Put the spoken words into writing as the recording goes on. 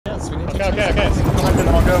Okay.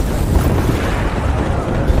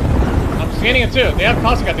 I'm scanning it too. They have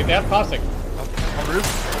caustic, I think. They have caustic. On roof.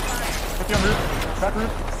 Put you on roof. Back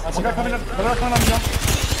roof. One guy coming up. Another coming on you.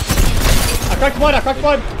 I cracked blood. Caustic,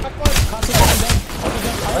 I'm dead.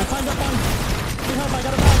 I climbed up on. Need help, I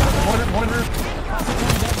got a bag. One roof. Caustic,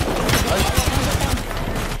 I'm dead.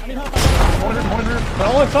 I need help, I got a bag. One roof. They're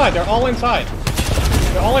all inside. They're all inside.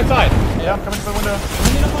 They're all inside. Yeah, I'm coming to the window.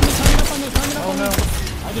 Coming up on me. Oh no.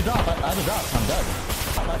 I had to drop. I'm dead.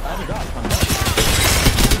 I had to drop. I'm dead.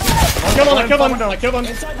 I killed one.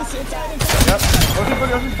 Inside. Yep.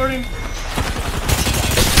 Ocean 13.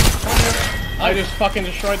 I just fucking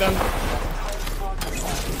destroyed them.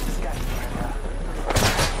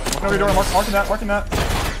 Marking every door. Marking that.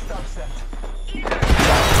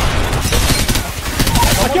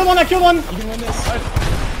 I killed one. You can win this.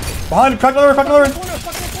 Behind. Crack another.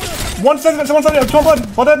 One second.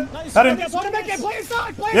 Blood dead. Nice. That in. Play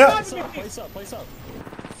inside. Yeah. Place up.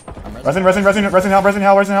 Resin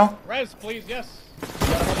Hal. Res, please, yes.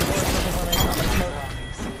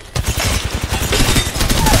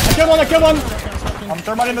 I killed one. I'm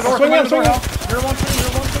thermite in the door. Swing in. You're one swing.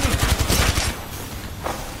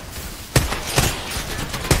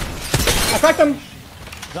 I cracked them.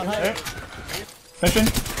 Okay. Finishing.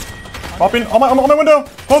 Popping. On my window.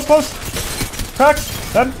 Close. Cracked.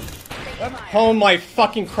 Dead. Oh my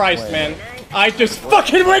fucking Christ, man. I just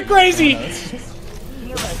fucking went crazy.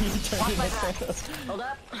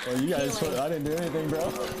 Well, you guys, I didn't do anything,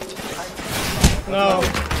 bro. No.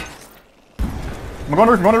 I'm going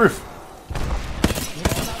to roof.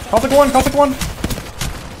 Caustic one.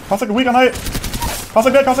 Caustic weak on height.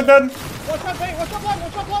 Caustic dead. Watch out,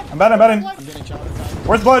 blood. I'm batting. I'm getting shot.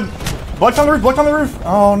 Where's blood? Blood's on the roof.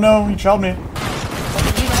 Oh no, he chilled me.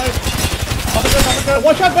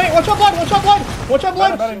 Watch out,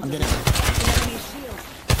 blood. Batting. I'm getting.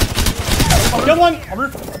 I killed one. On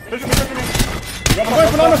roof. Finish me. I'm going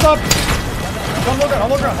for another stop. On low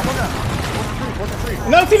ground. Work for free.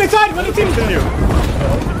 Another team inside. Continue.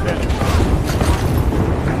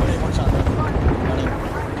 One shot, bro.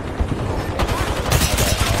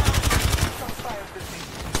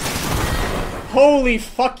 Holy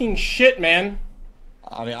fucking shit, man.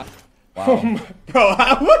 I mean, wow.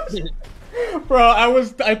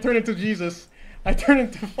 I turned into Jesus. I turned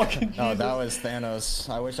into fucking Jesus. No, that was Thanos.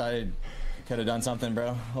 I wish I could have done something,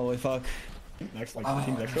 bro. Holy fuck. Next, Team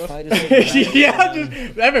Dextrose. Yeah, just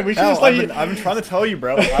Evan, we should just like. I've been trying to tell you,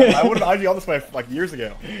 bro. I would have IG'd all this way like years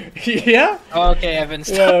ago. Yeah. Okay, Evan.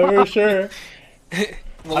 Stop. Yeah, for sure.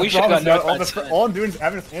 Well, we should have gotten all I'm doing is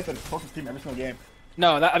having this Anthony focus team every single game.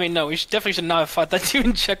 No, no. We definitely should not have fought that team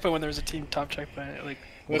in checkpoint when there was a team top checkpoint. Like,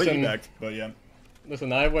 Listen, but yeah.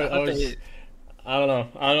 Listen, I don't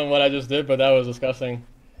know what I just did, but that was disgusting.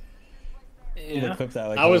 yeah.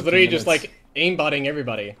 I was literally just like aimbotting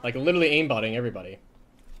everybody, like literally aimbotting everybody.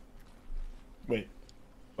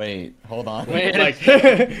 Wait, hold on. Wait, Like,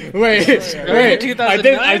 wait.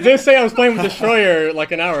 I did say I was playing with Destroyer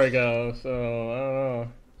like an hour ago, so I don't know.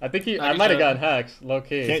 I think I might have got hacks, low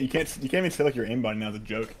key. You can't even say like you're aimbotting now as a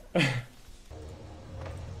joke.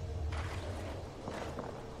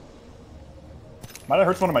 Might have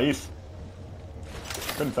hurt one of my E's.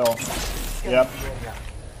 Couldn't tell. Yep.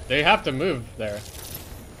 They have to move there.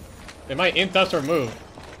 They might int us or move.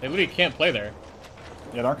 They literally can't play there.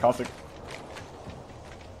 Yeah, they aren't caustic.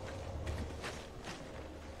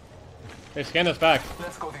 They scanned us back.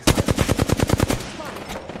 Let's go this way.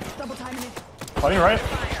 Double timing it. Fighting right.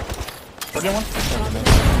 Third one.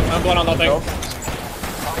 I'm blown on that thing.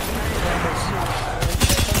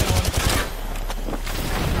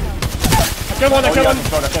 I killed one. I can't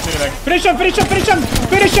see anything. Finish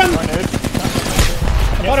him!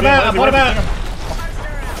 Bought a bat.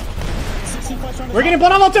 We're getting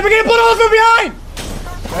blown on the from behind!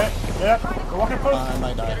 Okay, yeah. We're walking post. I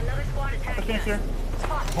might die. The Phoenix here.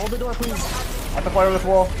 Hold the door, please. I have to fly over this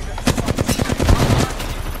wall.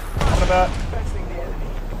 On the bat.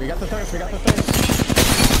 We got the thirst.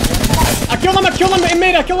 I killed him in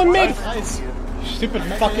mid! Nice. Stupid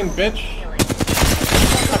fucking bitch.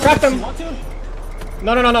 I cracked him!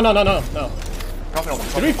 No.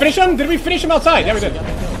 Did we finish him outside? Yeah, we did. We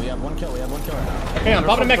have one kill. Okay, I'm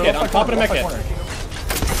popping a mech kit.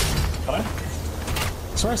 Coming?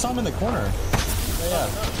 I swear I saw him in the corner. Yeah.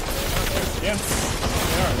 Yeah.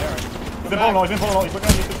 They are. He's been pulling all. He's looking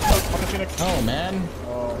at me. Fucking Phoenix. Oh, man.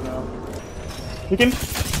 Oh, no. He can.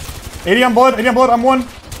 80 on blood. I'm one.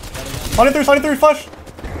 Sliding through, flash.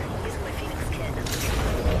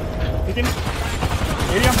 He can.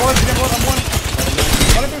 80 on blood. I'm one.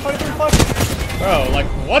 Sliding through, flash. Bro, like,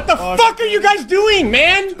 what the fuck are you guys doing,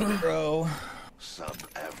 man? Bro.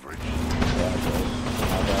 Sub-average.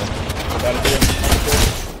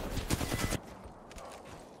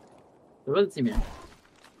 There was a team here.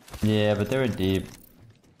 Yeah, but they were deep.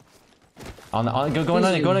 Go on it, go on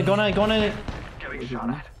it. Getting shot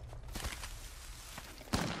at.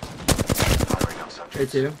 There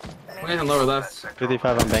too. We're in lower left.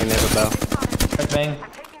 55 on bang, they have a bow. Bang.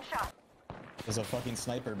 There's a fucking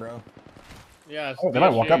sniper, bro. Yeah. Oh, they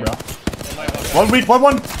might walk up, bro. They might walk up. One weak,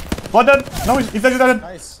 one. Blood dead. No, he's dead. He's dead.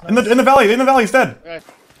 Nice. In the valley. He's dead. Right.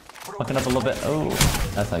 Fucking up a little bit. Oh,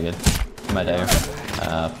 that's not good. He might die here.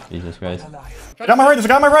 Jesus Christ. Got on my right. There's a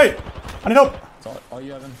guy on my right. I need help. That's all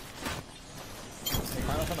you have in.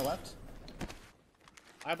 Climb up on the left.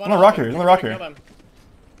 On the rock here. He's on the rock here.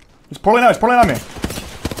 He's pulling out. He's pulling on me.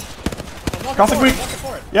 Caustic weak.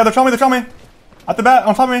 Yeah, they're trolling me. At the bat,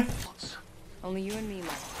 on top of me. Only you and me,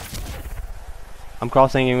 Mike. I'm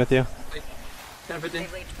cross-hanging with you. 10-50.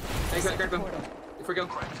 Hey, crack them. If we go.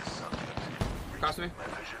 Cross me.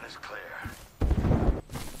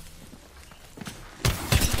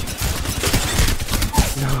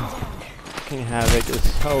 No. Fucking Havoc is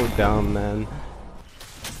so dumb, man.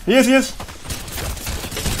 He is.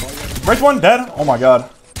 Break one, dead. Oh my god.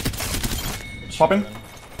 Popping.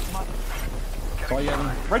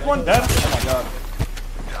 Break one, dead. Oh my god.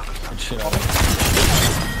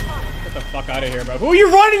 Get the fuck out of here, bro. Who are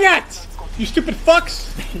you running at? You stupid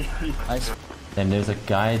fucks! Nice. And there's a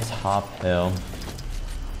guy top hill.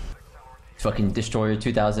 Fucking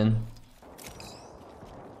Destroyer2000.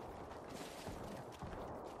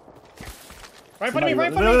 Right for me,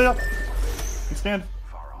 right for me! He scanned.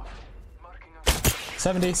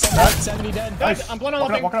 70 dead. Nice. I'm blown on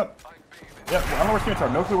walking up. Yeah, I don't know where teammates are.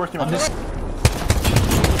 No clue where teammates are.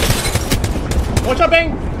 Watch out,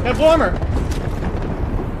 bang! They have blue armor.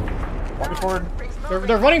 Walking forward.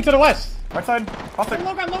 They're running to the west. Right side. Caustic.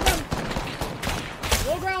 Low ground. Low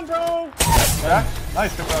ground, bro. Yeah.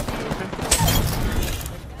 Nice. Good job.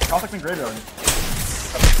 Caustic's in graveyard.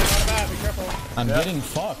 Be careful. I'm getting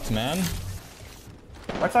fucked, man.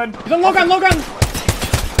 Right side. He's on low ground. Low ground,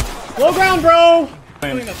 bro.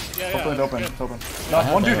 Hopefully it's open. It's open. No,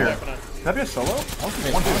 one dude here. Could that be a solo? I don't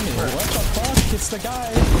see one dude. What the fuck? It's the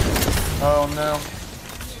guy. Oh no.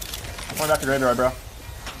 I'm going back to graveyard, bro.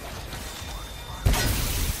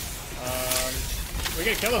 We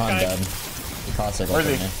gotta kill this I'm guy. dead. The Cossack Where is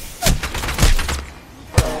he?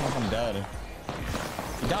 I'm dead.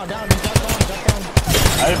 Down.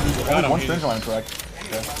 I have only one string going correct.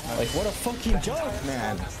 Like, what a fucking joke,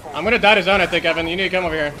 man. I'm gonna die to zone, I think, Evan. You need to come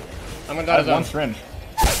over here. I'm gonna die to zone. One syringe.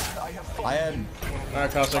 I had...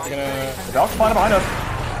 Alright, Caustic, you're gonna... The dog's spawning behind us.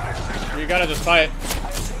 You gotta just fight.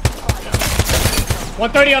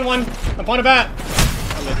 130 on one. I'm on a bat.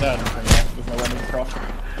 I'm dead. There's no way to cross.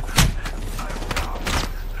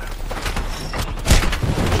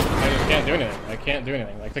 I just can't do anything. I can't do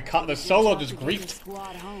anything. Like, the solo just griefed.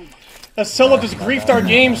 The solo just griefed our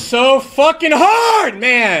game so fucking hard,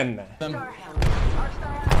 man! Keep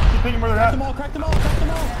picking where they're at. Crack them all.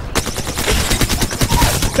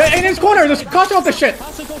 In his corner! Just cost off the shit!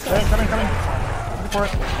 Okay, coming. Looking for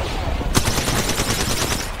it.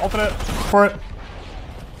 Alternate. For it.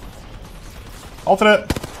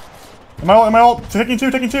 Alternate. Am I ult? Taking two.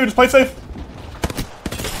 Just play it safe.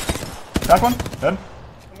 Back one. Dead.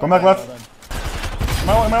 Going back left. Am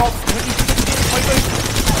I ult? Taking two. Play safe.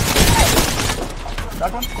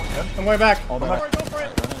 Back one. Dead. I'm going back. Go for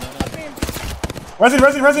it.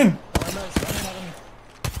 Resin.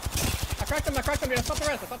 I cracked him, yeah, stop the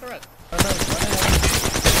rest. I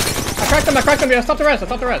cracked him, yeah, stop the rest.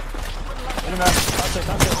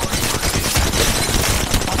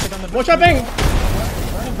 Watch out, bang!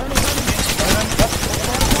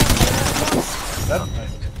 Dead.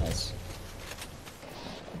 Nice.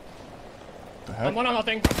 The heck? I'm one on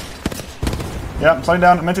nothing. Yeah, I'm sliding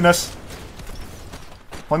down. I'm empty this.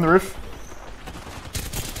 Playing the roof.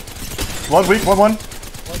 Blood weak, blood one.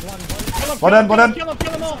 Blood dead. Kill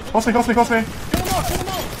them all. Close me. Kill them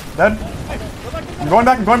all. Dead. I'm going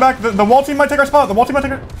back. The wall team might take our spot. Alright. I'm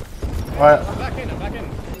back in.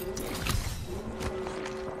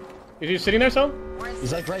 Is he sitting there, so?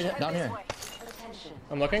 He's like right down here.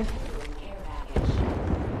 I'm looking.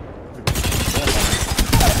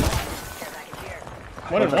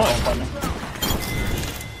 One and one.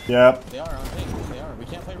 Yeah. They are on ping. They are. We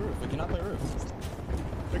can't play roof. We cannot play roof.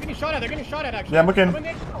 They're getting shot at, actually. Yeah, I'm looking. I'm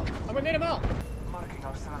gonna nade him out.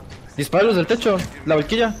 Disparos del techo, la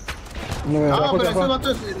horquilla. No, pero esos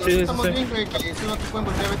vatos, estamos bien, güey, que esos vatos pueden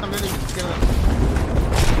voltear a ver también de la izquierda.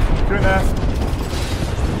 Doing that.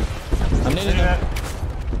 I'm nading him.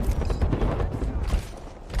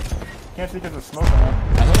 Can't see because of smoke right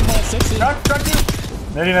now. I hit him at 60. Crack two.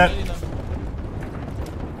 Nading it.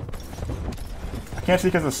 I can't see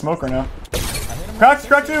because of smoke right now.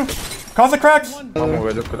 Crack two. Cause the cracks!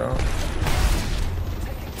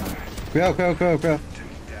 Cuidado.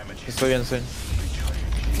 Estoy bien, sí.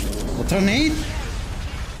 Otra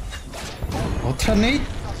nade.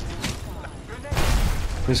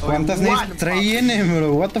 Pues cuántas nades traen,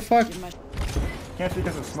 bro. What the fuck? Can't see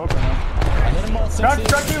because of smoke right now. I hit him all 60.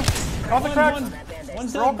 Crack you! Cause the cracks!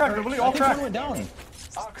 One's They're all dead. cracked, they're really all I think cracked. one went down.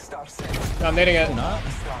 I'm nading it. Not.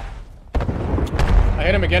 I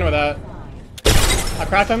hit him again with that. I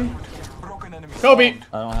cracked him. Kobe!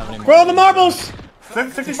 I don't have any more. Roll the marbles!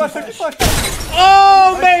 65.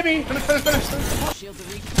 Oh, baby! Finish.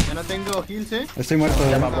 Ya no tengo heals, Estoy muerto,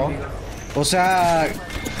 bro. O sea...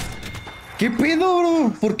 ¿Qué pedo,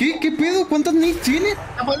 bro? ¿Por qué? ¿Qué pedo? ¿Cuántas nades tiene?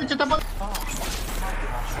 Tapa.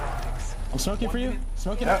 I'm smoking for you.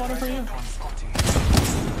 Smoking up on him for you.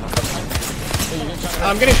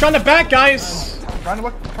 I'm getting shot in the back, guys! Trying to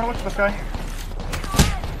look at this guy.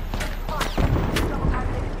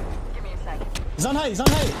 He's on height.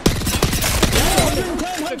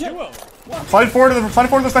 Yeah, 110. Slide forward to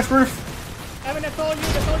this next roof. Evan, that's all you,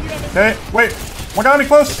 Evan. Okay, wait. One guy on me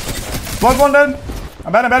close. Blood's one dead.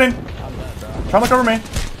 I'm batting. Try to look over me. Evan,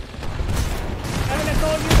 that's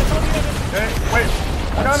all you, Evan. Okay, wait.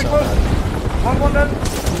 One guy on me close. Blood's one dead.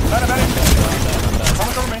 Batting. Try to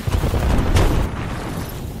look over me.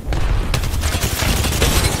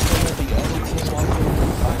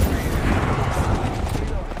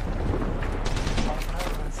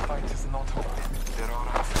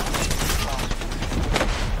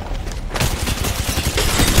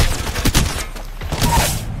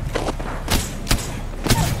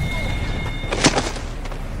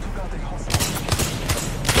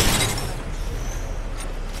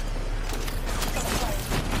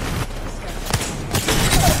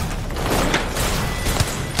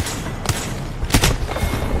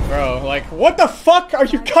 Bro, like, what the fuck are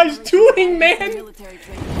you guys doing, man?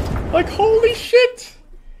 Like, holy shit!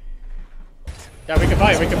 Yeah, we can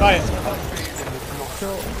buy it.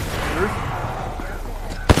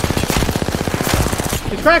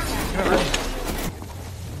 He's cracked!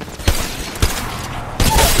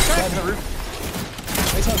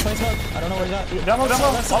 Play smoke. I don't know where he's at. Down low.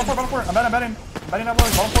 Bottom floor. I'm betting down low.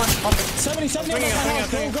 Bottom floor. 70. Swinging.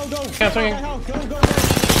 Go. Yeah, swinging. Go.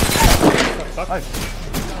 Nice.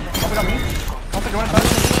 Something on me. Something going inside.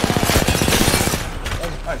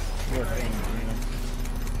 Nice.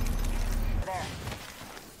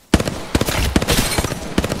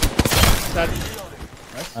 Dead.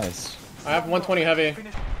 Nice. I have 120 heavy. I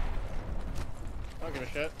don't give a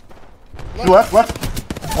shit. Two left.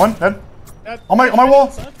 One dead. Dead. On my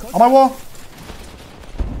wall. On my wall.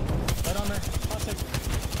 Dead armor. Plastic.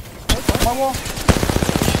 On my wall.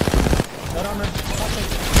 Dead armor. Plastic.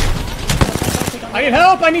 I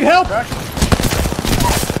need help! Crack.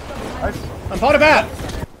 Nice. I'm part of that!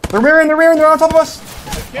 They're rearing. They're on top of us.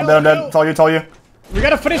 I'm dead. Tell you. We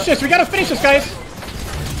gotta finish this, guys!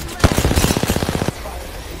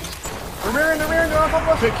 They're rearing. They're on top of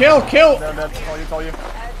us. Kill! Dead. Tell you.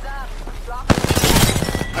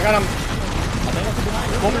 I got him.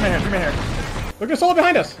 Pull me here. Look at the solo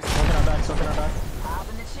behind us! Soaking our back.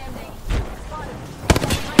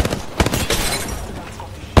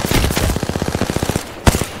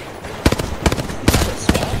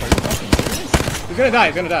 He's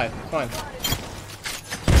gonna die. It's fine.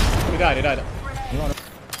 He died.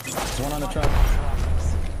 There's one on the truck.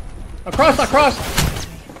 Across!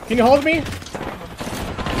 Can you hold me?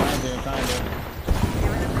 Trying to.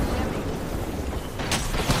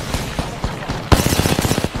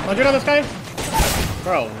 100 on this guy?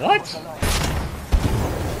 Bro, what?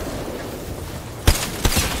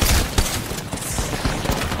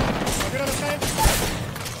 100 on this guy?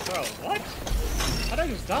 Bro, what? How did I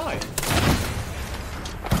just die?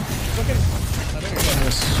 Looking. I think you're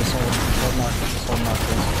good. Just hold knock.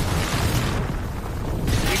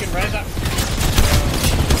 You can res that.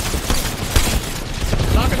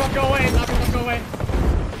 Knock us off, go away.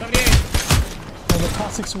 78. Oh, the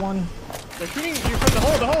Cossacks won. They're shooting you from the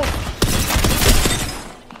hole.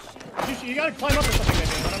 You gotta climb up or something,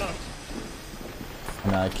 maybe. I don't know.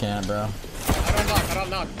 No, I can't, bro. I don't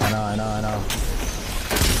knock. I know.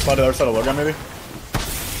 Slide to the other side of Logan, maybe.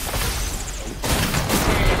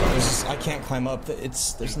 I can't climb up.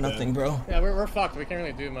 There's nothing, bro. Yeah, we're fucked. We can't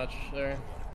really do much there.